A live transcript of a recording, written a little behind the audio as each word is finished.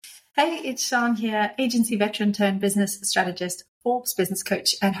Hey, it's Sean here, agency veteran turned business strategist, Forbes business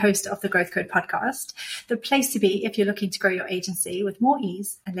coach, and host of the Growth Code podcast, the place to be if you're looking to grow your agency with more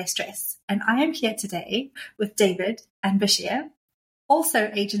ease and less stress. And I am here today with David and Bashir,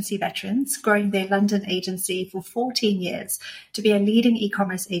 also agency veterans, growing their London agency for 14 years to be a leading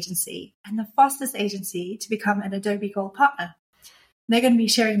e-commerce agency and the fastest agency to become an Adobe Gold partner. They're going to be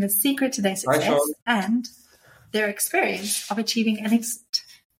sharing the secret to their success and their experience of achieving an exit.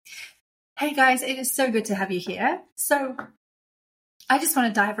 Hey guys, it is so good to have you here. So I just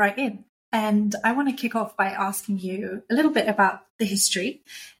want to dive right in, and I want to kick off by asking you a little bit about the history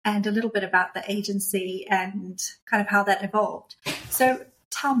and a little bit about the agency and kind of how that evolved. So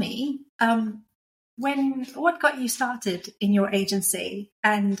tell me, what got you started in your agency?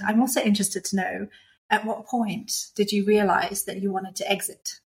 And I'm also interested to know, at what point did you realize that you wanted to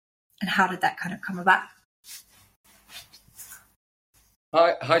exit, and how did that kind of come about?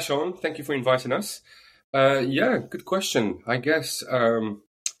 Hi, Sean. Thank you for inviting us. Good question. I guess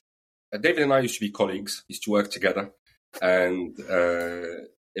David and I used to be colleagues, used to work together, and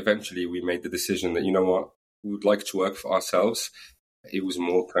eventually we made the decision that, you know what, we would like to work for ourselves. It was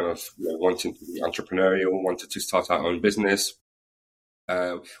more kind of wanting to be entrepreneurial, wanted to start our own business.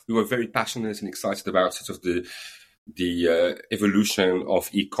 We were very passionate and excited about sort of the evolution of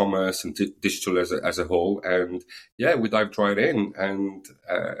e-commerce and digital as a whole, and we dived right in. And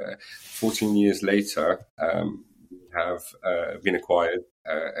 14 years later, we have been acquired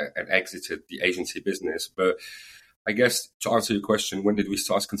and exited the agency business. But I guess to answer your question, when did we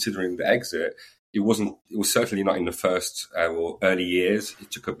start considering the exit? It was certainly not in the first or early years.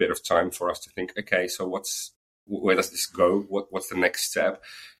 It took a bit of time for us to think, okay, so where does this go? What's the next step?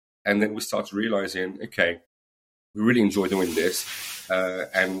 And then we started realizing, okay, we really enjoy doing this,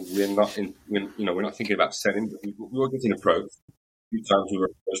 and we're not thinking about selling. But we were getting approached. A few times we were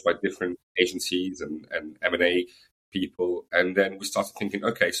approached by different agencies and M&A people, and then we started thinking,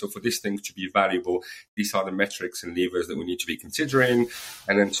 okay, so for this thing to be valuable, these are the metrics and levers that we need to be considering.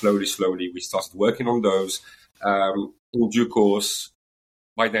 And then slowly, we started working on those. In due course,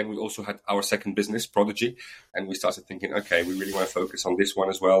 by then we also had our second business, Prodigy, and we started thinking, okay, we really want to focus on this one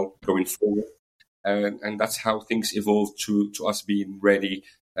as well going forward. And that's how things evolved to us being ready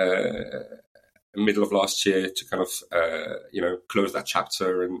middle of last year to kind of close that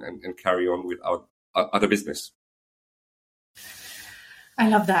chapter and carry on with our other business. I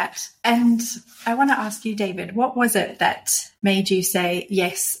love that. And I want to ask you, David, what was it that made you say,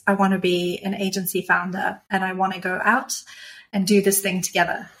 yes, I want to be an agency founder and I want to go out and do this thing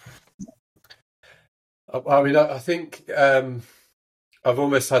together? I mean, I think I've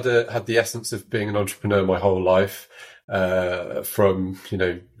almost had the essence of being an entrepreneur my whole life, from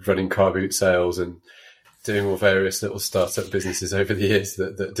running car boot sales and doing all various little startup businesses over the years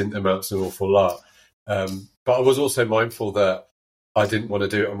that didn't amount to an awful lot. But I was also mindful that I didn't want to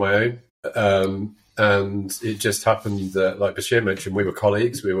do it on my own, and it just happened that, like Bashir mentioned, we were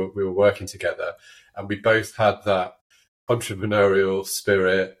colleagues, we were working together, and we both had that entrepreneurial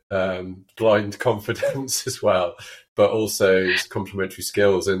spirit, blind confidence as well, but also complementary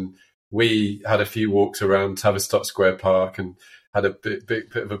skills. And we had a few walks around Tavistock Square Park and had a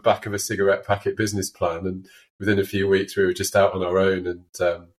bit of a back of a cigarette packet business plan. And within a few weeks, we were just out on our own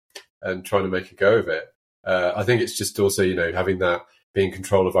and trying to make a go of it. I think it's just also, having that, being in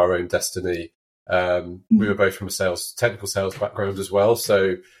control of our own destiny. We were both from a technical sales background as well.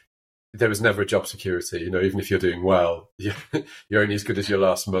 So there was never a job security. Even if you're doing well, you're only as good as your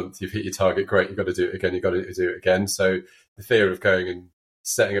last month. You've hit your target, great, you've got to do it again, you've got to do it again. So the fear of going and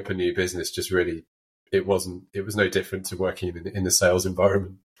setting up a new business just really, it was no different to working in the sales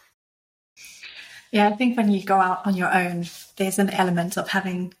environment. Yeah, I think when you go out on your own, there's an element of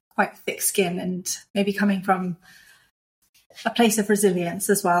having quite thick skin and maybe coming from a place of resilience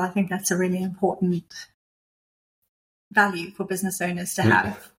as well. I think that's a really important value for business owners to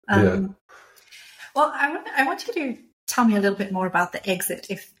have. Well, I want you to tell me a little bit more about the exit,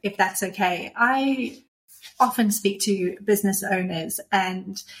 if that's okay. I often speak to business owners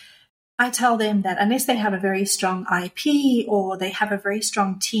and I tell them that unless they have a very strong IP or they have a very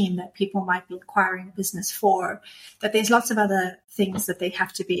strong team that people might be acquiring a business for, that there's lots of other things that they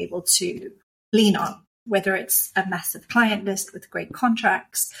have to be able to lean on, whether it's a massive client list with great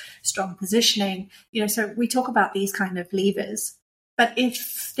contracts, strong positioning, so we talk about these kind of levers. But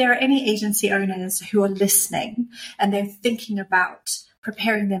if there are any agency owners who are listening and they're thinking about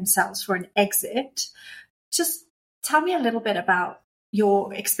preparing themselves for an exit, just tell me a little bit about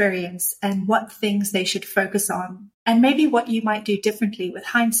your experience and what things they should focus on and maybe what you might do differently with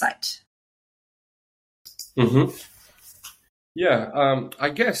hindsight. Mm-hmm. Yeah, I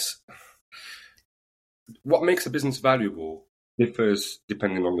guess what makes a business valuable differs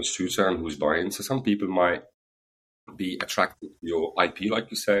depending on the suitor and who's buying. So some people might be attracted to your IP, like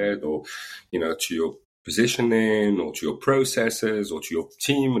you said, or to your positioning, or to your processes, or to your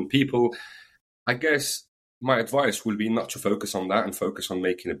team and people. I guess my advice will be not to focus on that and focus on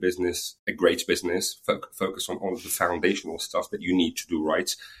making a business a great business. Focus on all of the foundational stuff that you need to do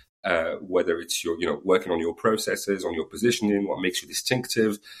right. Whether it's your, working on your processes, on your positioning, what makes you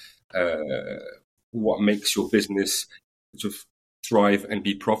distinctive, what makes your business sort of thrive and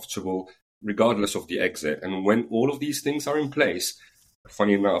be profitable, regardless of the exit. And when all of these things are in place,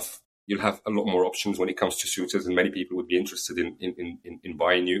 funny enough, you'll have a lot more options when it comes to suitors, and many people would be interested in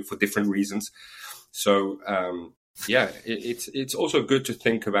buying you for different reasons. So it's also good to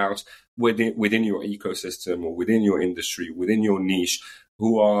think about within your ecosystem or within your industry, within your niche,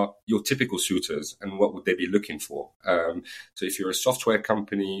 who are your typical suitors and what would they be looking for. So if you're a software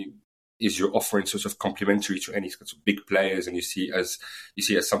company, is your offering sort of complementary to any sort of big players, and you see as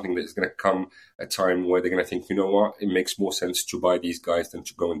something that's going to come a time where they're going to think, you know what, it makes more sense to buy these guys than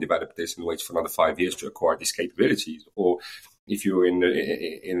to go and develop this and wait for another 5 years to acquire these capabilities. Or if you're in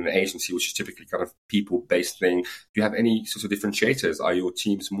an agency, which is typically kind of people-based thing, do you have any sort of differentiators? Are your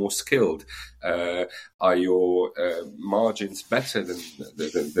teams more skilled? Are your margins better than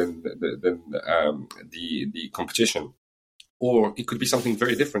the competition? Or it could be something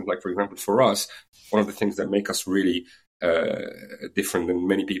very different. Like, for example, for us, one of the things that make us really different than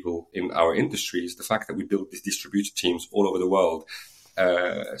many people in our industry is the fact that we build these distributed teams all over the world.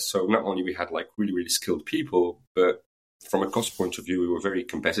 So not only we had like really, really skilled people, but from a cost point of view, we were very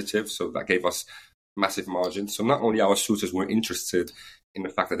competitive. So that gave us massive margins. So not only our suitors were interested in the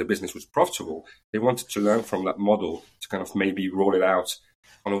fact that the business was profitable, they wanted to learn from that model to kind of maybe roll it out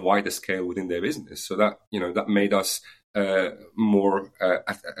on a wider scale within their business. So that, that made us more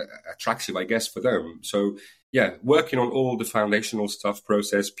attractive, I guess, for them. So yeah, working on all the foundational stuff,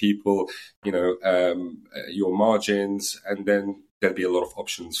 process, people, your margins, and then there'll be a lot of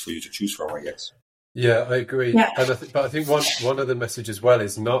options for you to choose from, I guess. Yeah, I agree. Yeah. And I think one of the message as well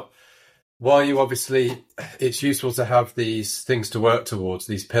is not, while you obviously, it's useful to have these things to work towards,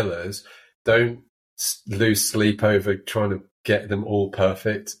 these pillars, don't lose sleep over trying to get them all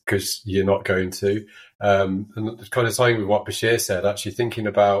perfect, because you're not going to. And kind of tying with what Bashir said, actually thinking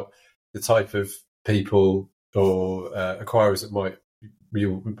about the type of people or acquirers that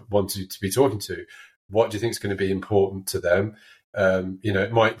you want to be talking to. What do you think is going to be important to them?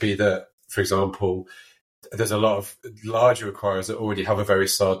 It might be that, for example, there's a lot of larger acquirers that already have a very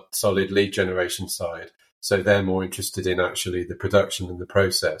solid lead generation side. So they're more interested in actually the production and the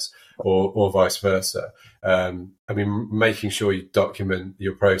process, or vice versa. Making sure you document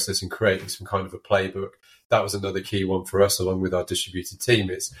your process and creating some kind of a playbook. That was another key one for us, along with our distributed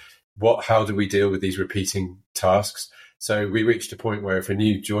team, is how do we deal with these repeating tasks? So we reached a point where if a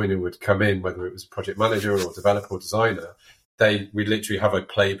new joiner would come in, whether it was a project manager or developer or designer, we literally have a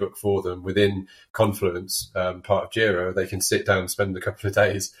playbook for them within Confluence, part of Jira. They can sit down and spend a couple of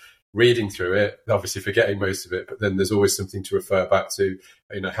days reading through it, obviously forgetting most of it, but then there's always something to refer back to.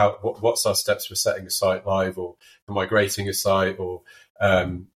 What's our steps for setting a site live, or for migrating a site, or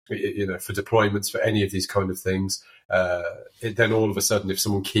for deployments, for any of these kind of things. Then all of a sudden, if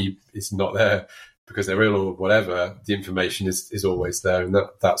someone key is not there because they're ill or whatever, the information is always there, and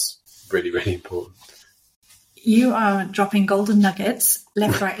that's really, really important. You are dropping golden nuggets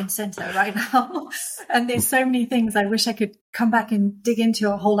left, right, and center right now. And there's so many things I wish I could come back and dig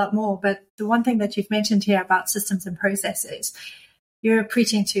into a whole lot more. But the one thing that you've mentioned here about systems and processes, you're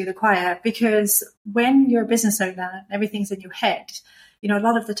preaching to the choir, because when you're a business owner, everything's in your head. A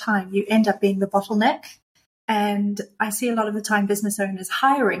lot of the time you end up being the bottleneck. And I see a lot of the time business owners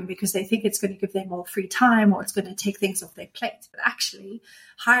hiring because they think it's going to give them more free time, or it's going to take things off their plate. But actually,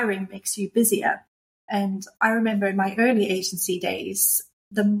 hiring makes you busier. And I remember in my early agency days,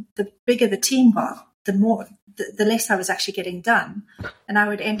 the bigger the team got, the less I was actually getting done. And I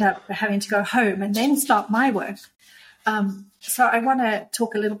would end up having to go home and then start my work. So I want to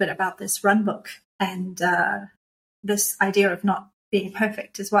talk a little bit about this run book and this idea of not being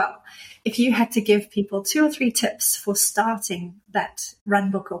perfect as well. If you had to give people 2 or 3 tips for starting that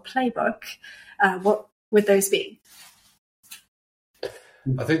run book or playbook, what would those be?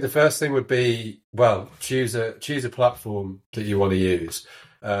 I think the first thing would be, choose a platform that you want to use.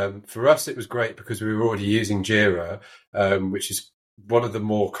 For us, it was great because we were already using Jira, which is one of the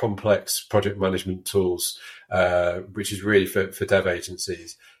more complex project management tools, which is really for dev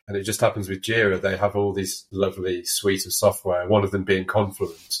agencies. And it just happens with Jira, they have all these lovely suite of software, one of them being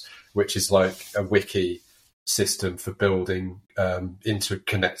Confluence, which is like a wiki system for building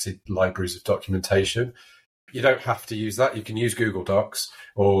interconnected libraries of documentation. You don't have to use that. You can use Google Docs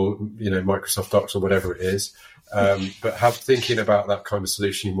or Microsoft Docs or whatever it is, but thinking about that kind of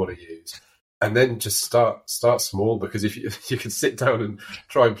solution you want to use, and then just start small, because if you can sit down and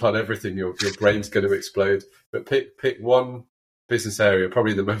try and plan everything, your brain's going to explode. But pick one business area,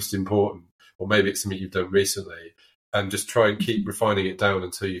 probably the most important, or maybe it's something you've done recently, and just try and keep refining it down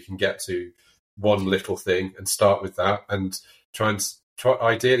until you can get to one little thing and start with that, and try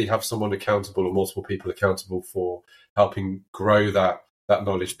ideally have someone accountable or multiple people accountable for helping grow that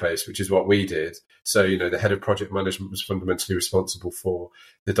knowledge base, which is what we did. So, the head of project management was fundamentally responsible for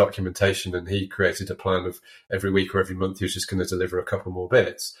the documentation, and he created a plan of every week or every month he was just going to deliver a couple more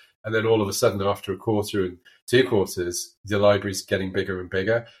bits. And then all of a sudden, after a quarter and 2 quarters, the library's getting bigger and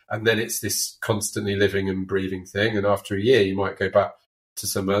bigger. And then it's this constantly living and breathing thing. And after a year, you might go back to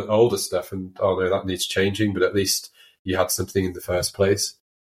some older stuff and, oh no, that needs changing, but at least you had something in the first place.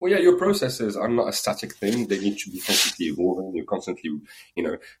 Well, yeah, your processes are not a static thing. They need to be constantly evolving. You're constantly,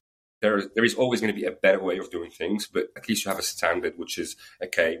 there is always going to be a better way of doing things, but at least you have a standard, which is,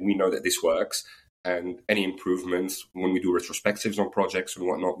 okay, we know that this works. And any improvements, when we do retrospectives on projects and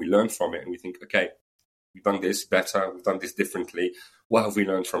whatnot, we learn from it and we think, okay, we've done this better, we've done this differently. What have we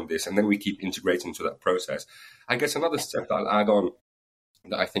learned from this? And then we keep integrating into that process. I guess another step that I'll add on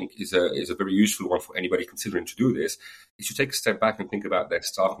that I think is a very useful one for anybody considering to do this is to take a step back and think about their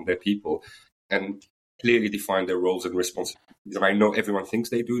staff and their people and clearly define their roles and responsibilities. And I know everyone thinks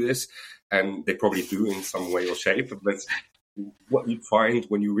they do this, and they probably do in some way or shape, but what you find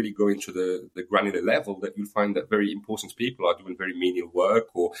when you really go into the granular level, that you find that very important people are doing very menial work,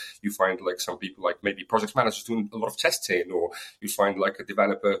 or you find like some people, like maybe project managers doing a lot of testing, or you find like a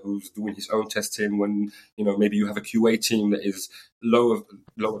developer who's doing his own testing when, maybe you have a QA team that is lower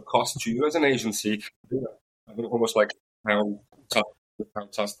cost to you as an agency, almost like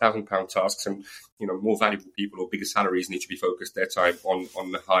 £1,000 tasks, and, more valuable people or bigger salaries need to be focused their time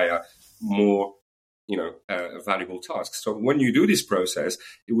on the higher, more valuable tasks. So when you do this process,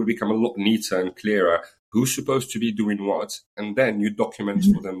 it will become a lot neater and clearer who's supposed to be doing what, and then you document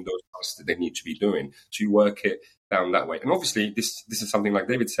for them those tasks that they need to be doing. So you work it down that way. And obviously, this is something, like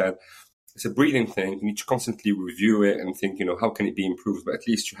David said, it's a breathing thing. You need to constantly review it and think, how can it be improved? But at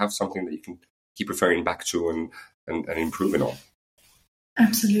least you have something that you can keep referring back to and improving on.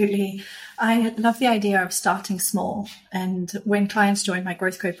 Absolutely. I love the idea of starting small. And when clients join my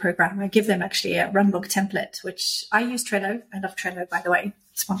Growth Code program, I give them actually a runbook template, which I use Trello. I love Trello, by the way.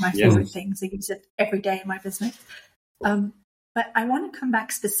 It's one of my favorite things. I use it every day in my business. But I want to come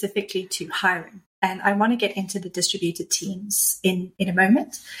back specifically to hiring, and I want to get into the distributed teams in a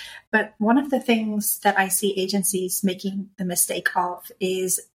moment. But one of the things that I see agencies making the mistake of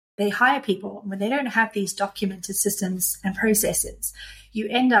is they hire people when they don't have these documented systems and processes. You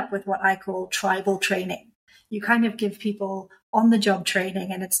end up with what I call tribal training. You kind of give people on-the-job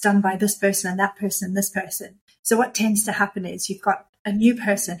training, and it's done by this person and that person and this person. So what tends to happen is you've got a new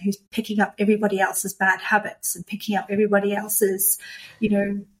person who's picking up everybody else's bad habits and picking up everybody else's,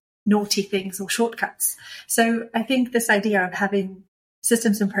 naughty things or shortcuts. So I think this idea of having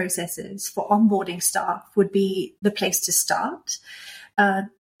systems and processes for onboarding staff would be the place to start.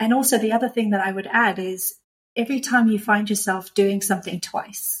 And also the other thing that I would add is every time you find yourself doing something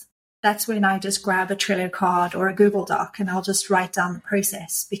twice, that's when I just grab a Trello card or a Google Doc and I'll just write down the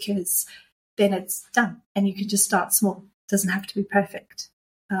process, because then it's done and you can just start small. It doesn't have to be perfect.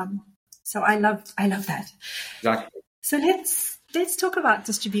 So I love that. Exactly. So let's talk about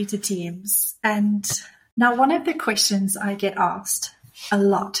distributed teams. And now one of the questions I get asked a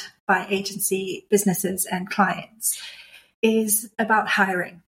lot by agency businesses and clients is about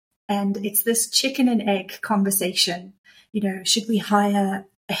hiring. And it's this chicken and egg conversation. Should we hire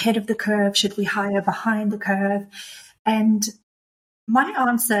ahead of the curve? Should we hire behind the curve? And my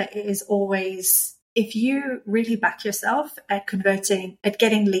answer is always, if you really back yourself at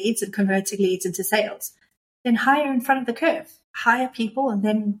getting leads and converting leads into sales, then hire in front of the curve, hire people and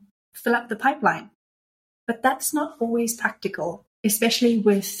then fill up the pipeline. But that's not always practical, especially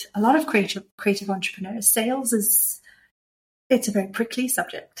with a lot of creative entrepreneurs. Sales it's a very prickly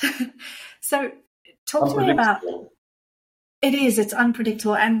subject. So talk to me about, it's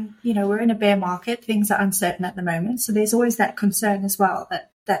unpredictable. And, we're in a bear market, things are uncertain at the moment. So there's always that concern as well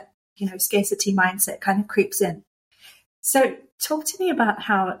that scarcity mindset kind of creeps in. So talk to me about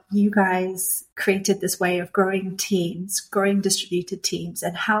how you guys created this way of growing teams, growing distributed teams,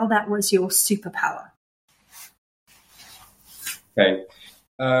 and how that was your superpower. Okay.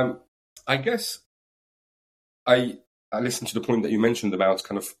 I guess I listened to the point that you mentioned about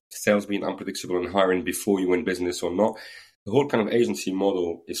kind of sales being unpredictable and hiring before you win business or not. The whole kind of agency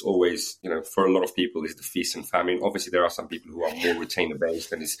model is always, for a lot of people, is the feast and famine. Obviously, there are some people who are more retainer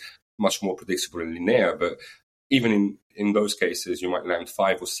based and is much more predictable and linear. But even in those cases, you might land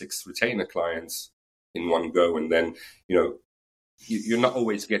 5 or 6 retainer clients in one go, and then you're not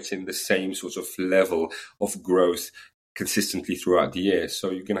always getting the same sort of level of growth consistently throughout the year. So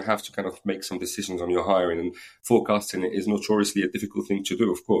you're going to have to kind of make some decisions on your hiring, and forecasting it is notoriously a difficult thing to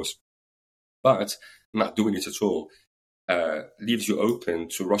do, of course. But not doing it at all leaves you open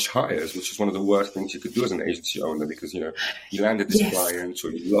to rush hires, which is one of the worst things you could do as an agency owner, because, you landed this client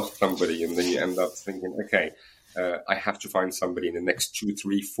or you lost somebody, and then you end up thinking, okay, I have to find somebody in the next 2,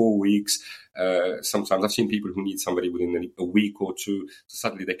 3, 4 weeks. Sometimes I've seen people who need somebody within a week or two. So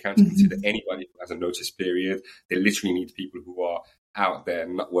suddenly they can't consider anybody who has a notice period. They literally need people who are out there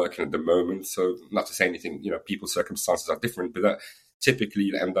not working at the moment. So not to say anything, people's circumstances are different, but that typically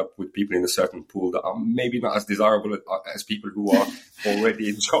you end up with people in a certain pool that are maybe not as desirable as people who are already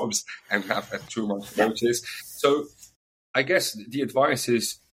in jobs and have a 2-month notice. So I guess the advice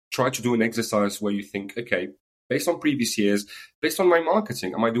is try to do an exercise where you think, okay, based on previous years, based on my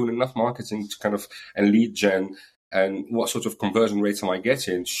marketing, am I doing enough marketing to kind of, and lead gen, and what sort of conversion rates am I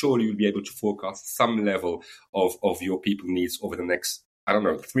getting? Surely you'll be able to forecast some level of your people needs over the next,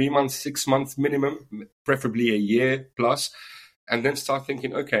 3 months, 6 months minimum, preferably a year plus. And then start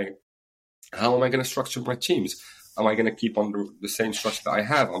thinking, okay, how am I going to structure my teams? Am I going to keep on the same structure that I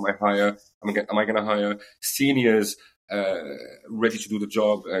have? Am I going to hire seniors ready to do the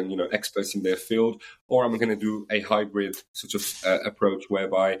job and experts in their field, or am I going to do a hybrid sort of approach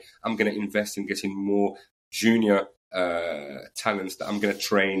whereby I'm going to invest in getting more junior talents that I'm going to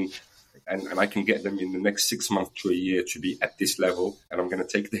train, and I can get them in the next 6 months to a year to be at this level, and I'm going to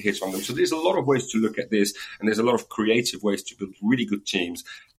take the hit on them. So there's a lot of ways to look at this, and there's a lot of creative ways to build really good teams.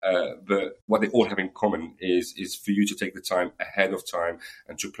 But what they all have in common is for you to take the time ahead of time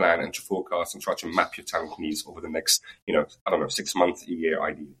and to plan and to forecast and try to map your talent needs over the next, 6 months, a year,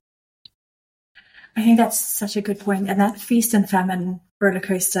 ideally. I think that's such a good point. And that feast and famine roller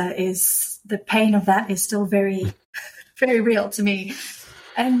coaster the pain of that is still very, very real to me.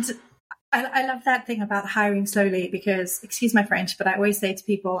 And I love that thing about hiring slowly, because, excuse my French, but I always say to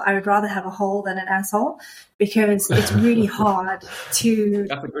people, I would rather have a hole than an asshole, because it's really hard to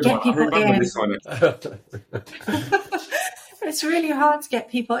get people in. It's really hard to get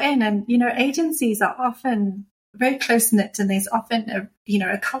people in. And, agencies are often very close-knit, and there's often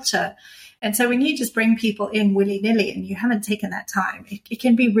a culture. And so when you just bring people in willy-nilly and you haven't taken that time, it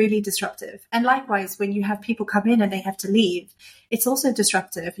can be really disruptive. And likewise, when you have people come in and they have to leave, it's also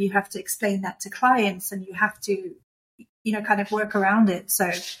disruptive. You have to explain that to clients, and you have to, kind of work around it.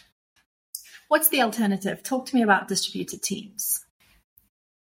 So what's the alternative? Talk to me about distributed teams.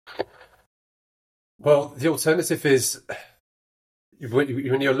 Well, the alternative is,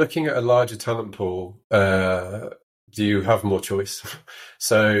 when you're looking at a larger talent pool, you have more choice.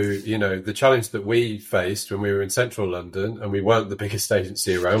 So, the challenge that we faced when we were in central London, and we weren't the biggest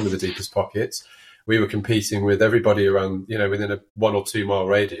agency around with the deepest pockets, we were competing with everybody around, within a 1 or 2 mile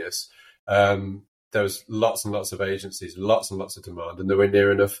radius. There was lots and lots of agencies, lots and lots of demand, and nowhere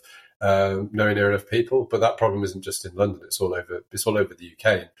near enough people. But that problem isn't just in London; it's all over the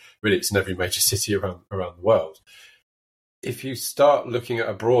UK. Really, it's in every major city around the world. If you start looking at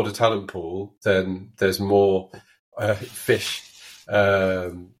a broader talent pool, then there's more fish,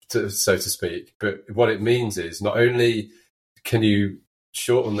 so to speak. But what it means is, not only can you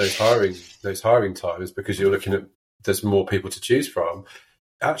shorten those hiring times because you're looking at, there's more people to choose from,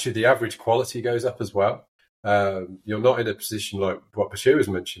 actually the average quality goes up as well. You're not in a position like what Bashir was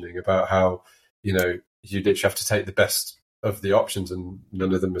mentioning about how you literally have to take the best of the options and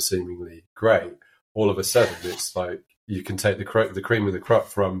none of them are seemingly great. All of a sudden, it's like you can take the cream of the crop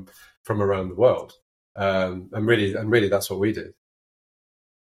from around the world. And really, that's what we do.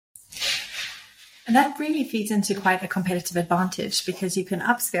 And that really feeds into quite a competitive advantage, because you can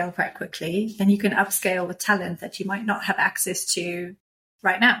upscale quite quickly, and you can upscale with talent that you might not have access to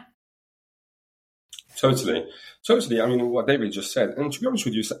right now. Totally. I mean, what David just said, and to be honest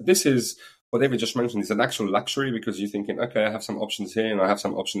with you, this is what David just mentioned, is an actual luxury, because you're thinking, okay, I have some options here and I have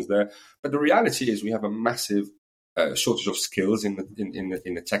some options there. But the reality is we have a massive shortage of skills in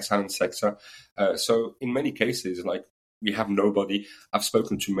the tech talent sector. So in many cases, like, we have nobody. I've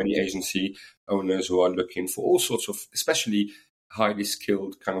spoken to many agency owners who are looking for all sorts of, especially highly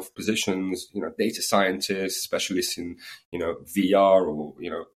skilled kind of positions, data scientists, specialists in, VR or,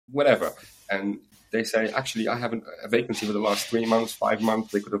 whatever. And they say, actually, I have a vacancy for the last 3 months, 5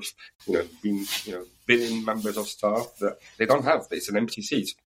 months. They could have, been, billing members of staff that they don't have. It's an empty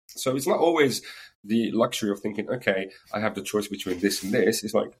seat. So it's not always the luxury of thinking, okay, I have the choice between this and this.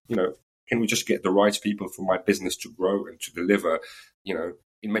 It's like, can we just get the right people for my business to grow and to deliver,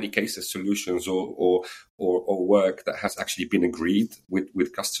 in many cases, solutions or work that has actually been agreed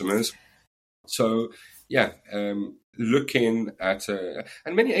with customers. So, yeah, looking at,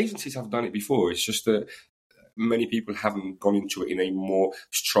 and many agencies have done it before. It's just that many people haven't gone into it in a more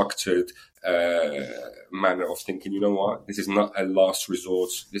structured manner of thinking, you know what, this is not a last resort.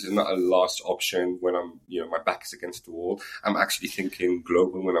 This is not a last option when I'm, my back is against the wall. I'm actually thinking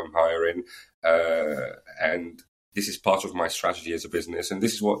global when I'm hiring. And this is part of my strategy as a business. And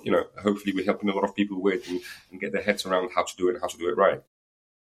this is what, hopefully we're helping a lot of people with and get their heads around how to do it and how to do it right.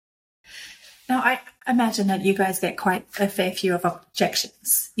 Now, I imagine that you guys get quite a fair few of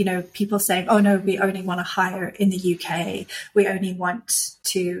objections. People saying, oh, no, we only want to hire in the UK. We only want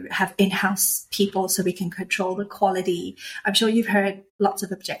to have in-house people so we can control the quality. I'm sure you've heard lots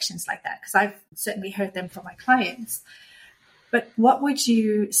of objections like that, because I've certainly heard them from my clients. But what would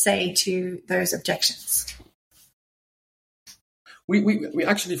you say to those objections? We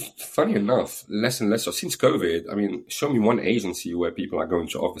actually, funny enough, less and less so since COVID. I mean, show me one agency where people are going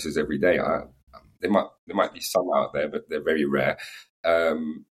to offices every day. There might be some out there, but they're very rare.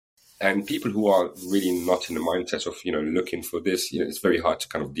 And people who are really not in the mindset of, looking for this, it's very hard to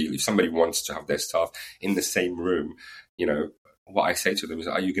kind of deal. If somebody wants to have their staff in the same room, what I say to them is,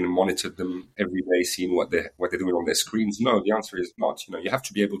 are you going to monitor them every day, seeing what they're doing on their screens? No, the answer is not. You have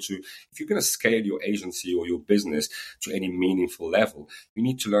to be able to, if you're going to scale your agency or your business to any meaningful level, you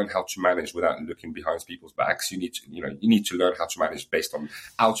need to learn how to manage without looking behind people's backs. You need to learn how to manage based on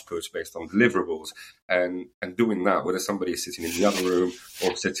outputs, based on deliverables, and doing that, whether somebody is sitting in the other room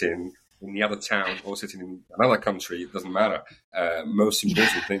or sitting in the other town or sitting in another country, it doesn't matter. Most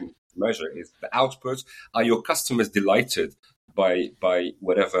important thing to measure is the output. Are your customers delighted by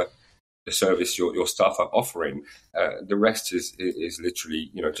whatever the service your staff are offering? The rest is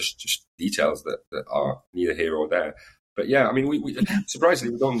literally, just details that are neither here or there. But yeah, I mean, we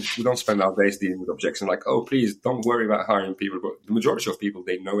surprisingly, we don't spend our days dealing with objections like, oh, please don't worry about hiring people. But the majority of people,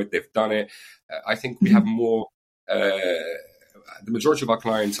 they know it, they've done it. I think we have more, the majority of our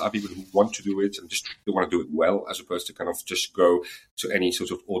clients are people who want to do it and just they want to do it well, as opposed to kind of just go to any sort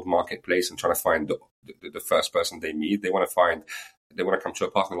of old marketplace and trying to find the first person they need. They want to come to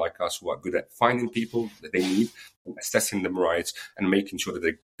a partner like us who are good at finding people that they need, and assessing them right, and making sure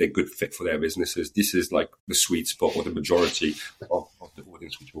that they're good fit for their businesses. This is like the sweet spot or the majority of the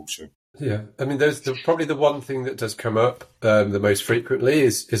audience we talk to. Yeah, I mean, there's probably the one thing that does come up the most frequently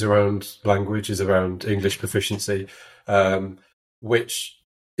is around language, is around English proficiency. Which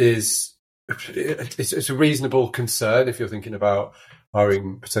is it's a reasonable concern if you're thinking about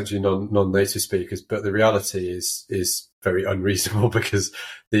hiring potentially non-native speakers, but the reality is very unreasonable because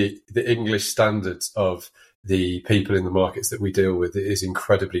the English standards of the people in the markets that we deal with is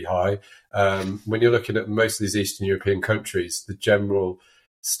incredibly high. When you're looking at most of these Eastern European countries, the general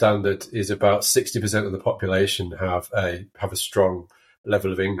standard is about 60% of the population have a strong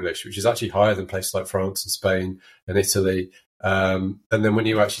level of English, which is actually higher than places like France and Spain and Italy. And then when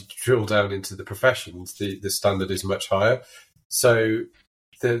you actually drill down into the professions, the standard is much higher. So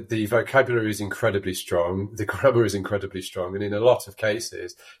the vocabulary is incredibly strong. The grammar is incredibly strong. And in a lot of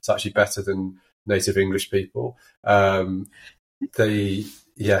cases, it's actually better than native English people. It's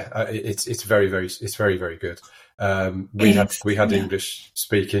very, very good. We had English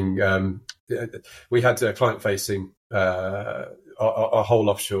speaking, we had a client facing, our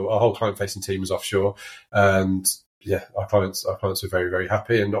whole client facing team was offshore, and yeah, our clients were very, very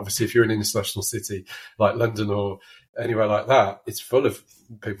happy. And obviously, if you're in an international city like London or anywhere like that, it's full of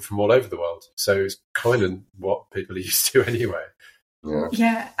people from all over the world. So it's kind of what people are used to anyway.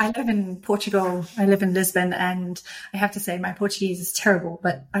 Yeah, I live in Portugal. I live in Lisbon, and I have to say my Portuguese is terrible,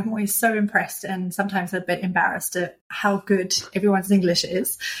 but I'm always so impressed and sometimes a bit embarrassed at how good everyone's English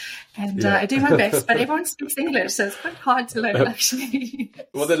is. And I do my best, but everyone speaks English, so it's quite hard to learn, actually.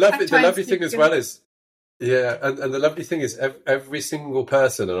 Well, the lovely thing as well is, and the lovely thing is every single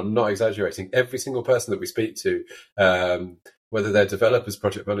person, and I'm not exaggerating, every single person that we speak to, whether they're developers,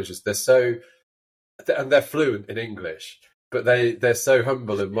 project managers, they're fluent in English. But they're so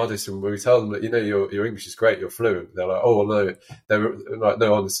humble and modest, and when we tell them that your English is great, you're fluent, they're like, oh well, no, they're like,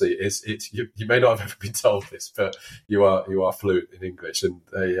 no, honestly, it's you may not have ever been told this, but you are fluent in English, and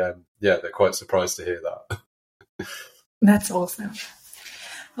they're quite surprised to hear that. That's awesome.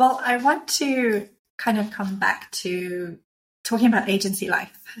 Well, I want to kind of come back to talking about agency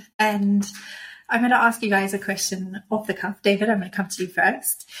life, and I'm going to ask you guys a question off the cuff. David, I'm going to come to you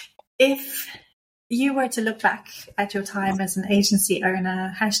first. If you were to look back at your time as an agency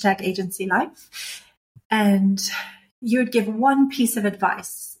owner, #agency life, and you would give one piece of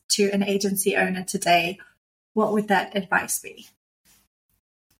advice to an agency owner today, what would that advice be?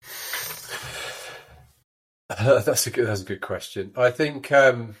 That's a good question. I think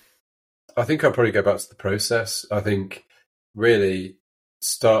I'd probably go back to the process. I think really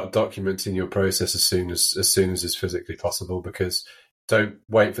start documenting your process as soon as is physically possible, because don't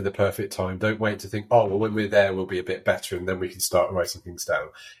wait for the perfect time. Don't wait to think, oh, well, when we're there, we'll be a bit better, and then we can start writing things down.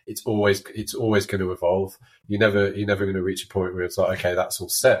 It's always going to evolve. You're never going to reach a point where it's like, okay, that's all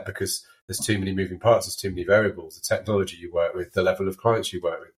set, because there's too many moving parts, there's too many variables, the technology you work with, the level of clients you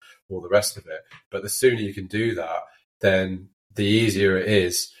work with, all the rest of it. But the sooner you can do that, then the easier it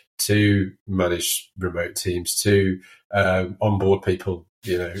is to manage remote teams, to onboard people,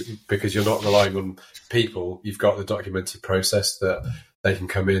 because you're not relying on people. You've got the documented process that they can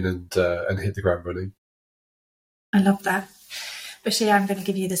come in and hit the ground running. I love that. Bashir, I'm going to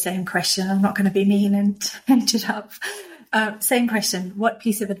give you the same question. I'm not going to be mean and change it up. Same question. What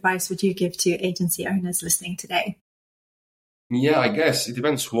piece of advice would you give to agency owners listening today? Yeah, I guess it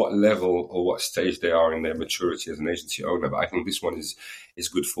depends what level or what stage they are in their maturity as an agency owner. But I think this one is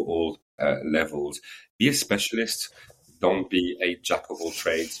good for all levels. Be a specialist. Don't be a jack of all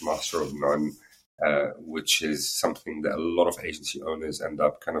trades, master of none, which is something that a lot of agency owners end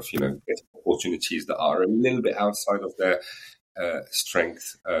up kind of, getting opportunities that are a little bit outside of their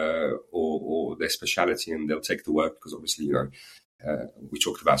strength or their speciality, and they'll take the work because obviously, we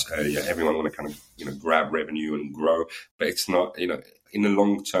talked about earlier, everyone want to kind of, grab revenue and grow, but it's not, in the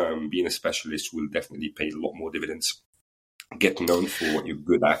long term, being a specialist will definitely pay a lot more dividends. Get known for what you're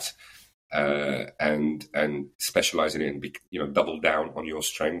good at. And specialize in it and double down on your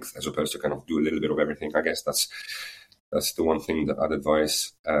strength as opposed to kind of do a little bit of everything. I guess that's the one thing that I'd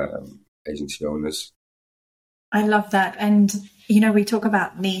advise agency owners. I love that. And, we talk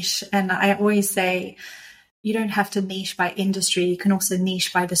about niche, and I always say you don't have to niche by industry. You can also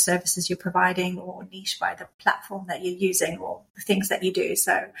niche by the services you're providing, or niche by the platform that you're using, or the things that you do.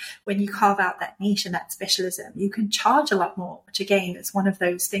 So when you carve out that niche and that specialism, you can charge a lot more, which again is one of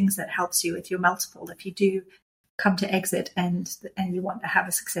those things that helps you with your multiple. If you do come to exit and you want to have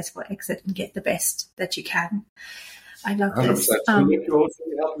a successful exit and get the best that you can. I love 100%. This. It also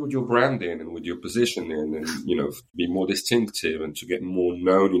help with your branding and with your positioning, and to be more distinctive and to get more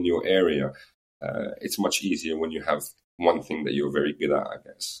known in your area. It's much easier when you have one thing that you're very good at, I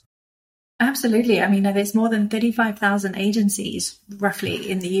guess. Absolutely. I mean, there's more than 35,000 agencies roughly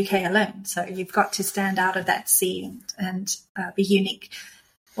in the UK alone. So you've got to stand out of that sea and be unique.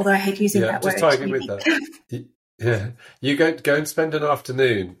 Although I hate using that word. Just tying in with that. Yeah, you go and spend an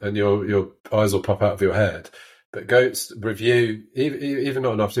afternoon and your eyes will pop out of your head. But go review, even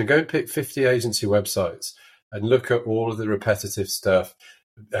not an afternoon, go and pick 50 agency websites and look at all of the repetitive stuff.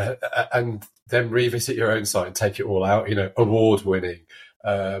 And then revisit your own site and take it all out, award-winning,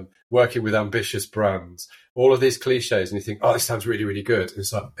 working with ambitious brands, all of these cliches, and you think, oh, this sounds really, really good. And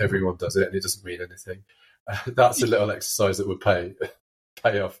it's like, everyone does it and it doesn't mean anything. That's a little exercise that would pay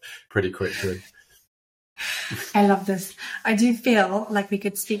off pretty quickly. I love this. I do feel like we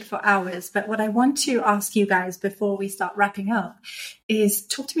could speak for hours, but what I want to ask you guys before we start wrapping up is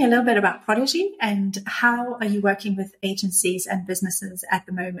talk to me a little bit about Prodigy and how are you working with agencies and businesses at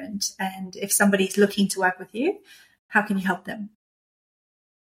the moment? And if somebody's looking to work with you, how can you help them?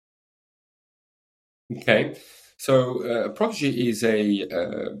 Okay. So Prodigy is a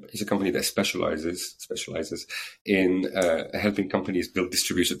company that specializes in helping companies build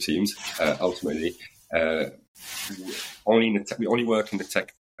distributed teams. Ultimately, we only work in the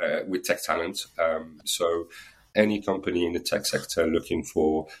tech with tech talent. So any company in the tech sector looking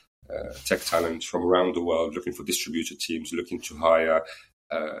for tech talent from around the world, looking for distributed teams, looking to hire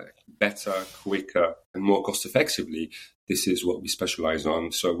better, quicker, and more cost effectively, this is what we specialize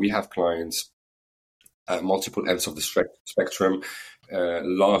on. So we have clients at multiple ends of the spectrum,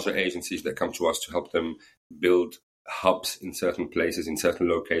 larger agencies that come to us to help them build hubs in certain places, in certain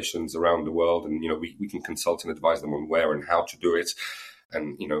locations around the world. And, we can consult and advise them on where and how to do it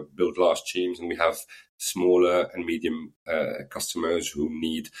and, build large teams. And we have smaller and medium customers who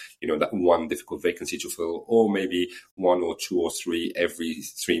need, that one difficult vacancy to fill, or maybe one or two or three every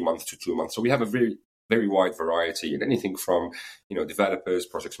 3 months to 2 months. So we have a very, very wide variety, and anything from, developers,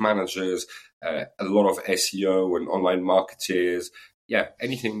 project managers, a lot of SEO and online marketers. Yeah,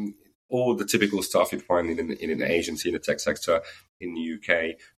 anything, all the typical stuff you'd find in an agency in the tech sector in the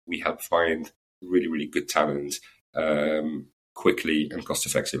UK. We help find really, really good talent quickly and cost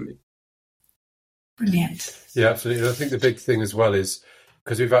effectively. Brilliant. Yeah, absolutely. And I think the big thing as well is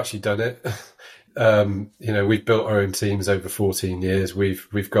because we've actually done it. We've built our own teams over 14 years.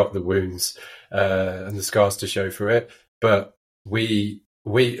 We've got the wounds and the scars to show for it, but we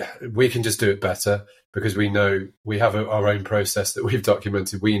can just do it better because we know we have our own process that we've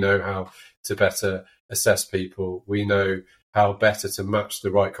documented. We know how to better assess people. We know how better to match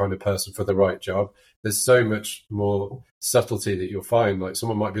the right kind of person for the right job. There's so much more subtlety that you'll find. Like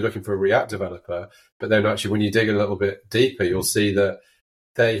someone might be looking for a React developer, but then actually when you dig a little bit deeper, you'll see that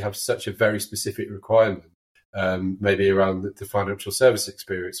they have such a very specific requirement, maybe around the financial service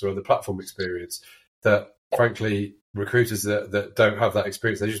experience or the platform experience, that frankly recruiters that don't have that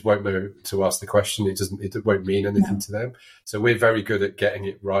experience, they just won't know to ask the question. It won't mean anything to them. So we're very good at getting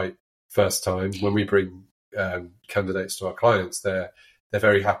it right first time. When we bring candidates to our clients, they're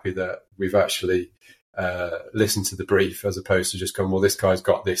very happy that we've actually listened to the brief as opposed to just going, well, this guy's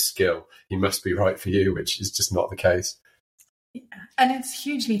got this skill, he must be right for you, which is just not the case. Yeah. And it's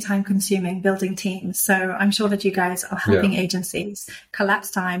hugely time consuming building teams. So I'm sure that you guys are helping agencies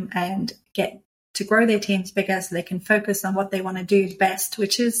collapse time and get to grow their teams bigger so they can focus on what they want to do best,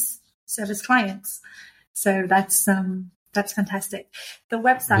 which is service clients. So that's fantastic. The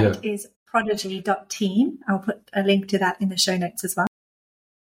website is prodigy.team. I'll put a link to that in the show notes as well.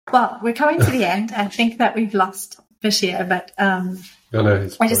 Well, we're coming to the end. I think that we've lost Bashir, but I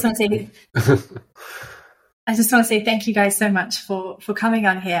just want to say thank you guys so much for coming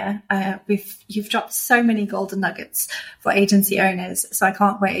on here. You've dropped so many golden nuggets for agency owners, so I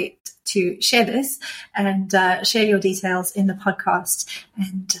can't wait to share this and share your details in the podcast,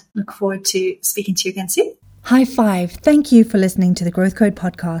 and look forward to speaking to you again soon. High five. Thank you for listening to the Growth Code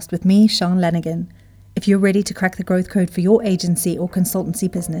podcast with me, Sean Lanigan. If you're ready to crack the growth code for your agency or consultancy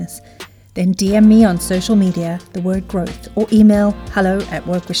business, then DM me on social media, the word growth, or email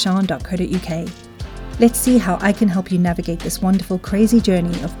hello@workwithsean.co.uk. Let's see how I can help you navigate this wonderful, crazy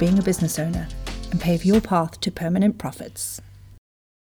journey of being a business owner and pave your path to permanent profits.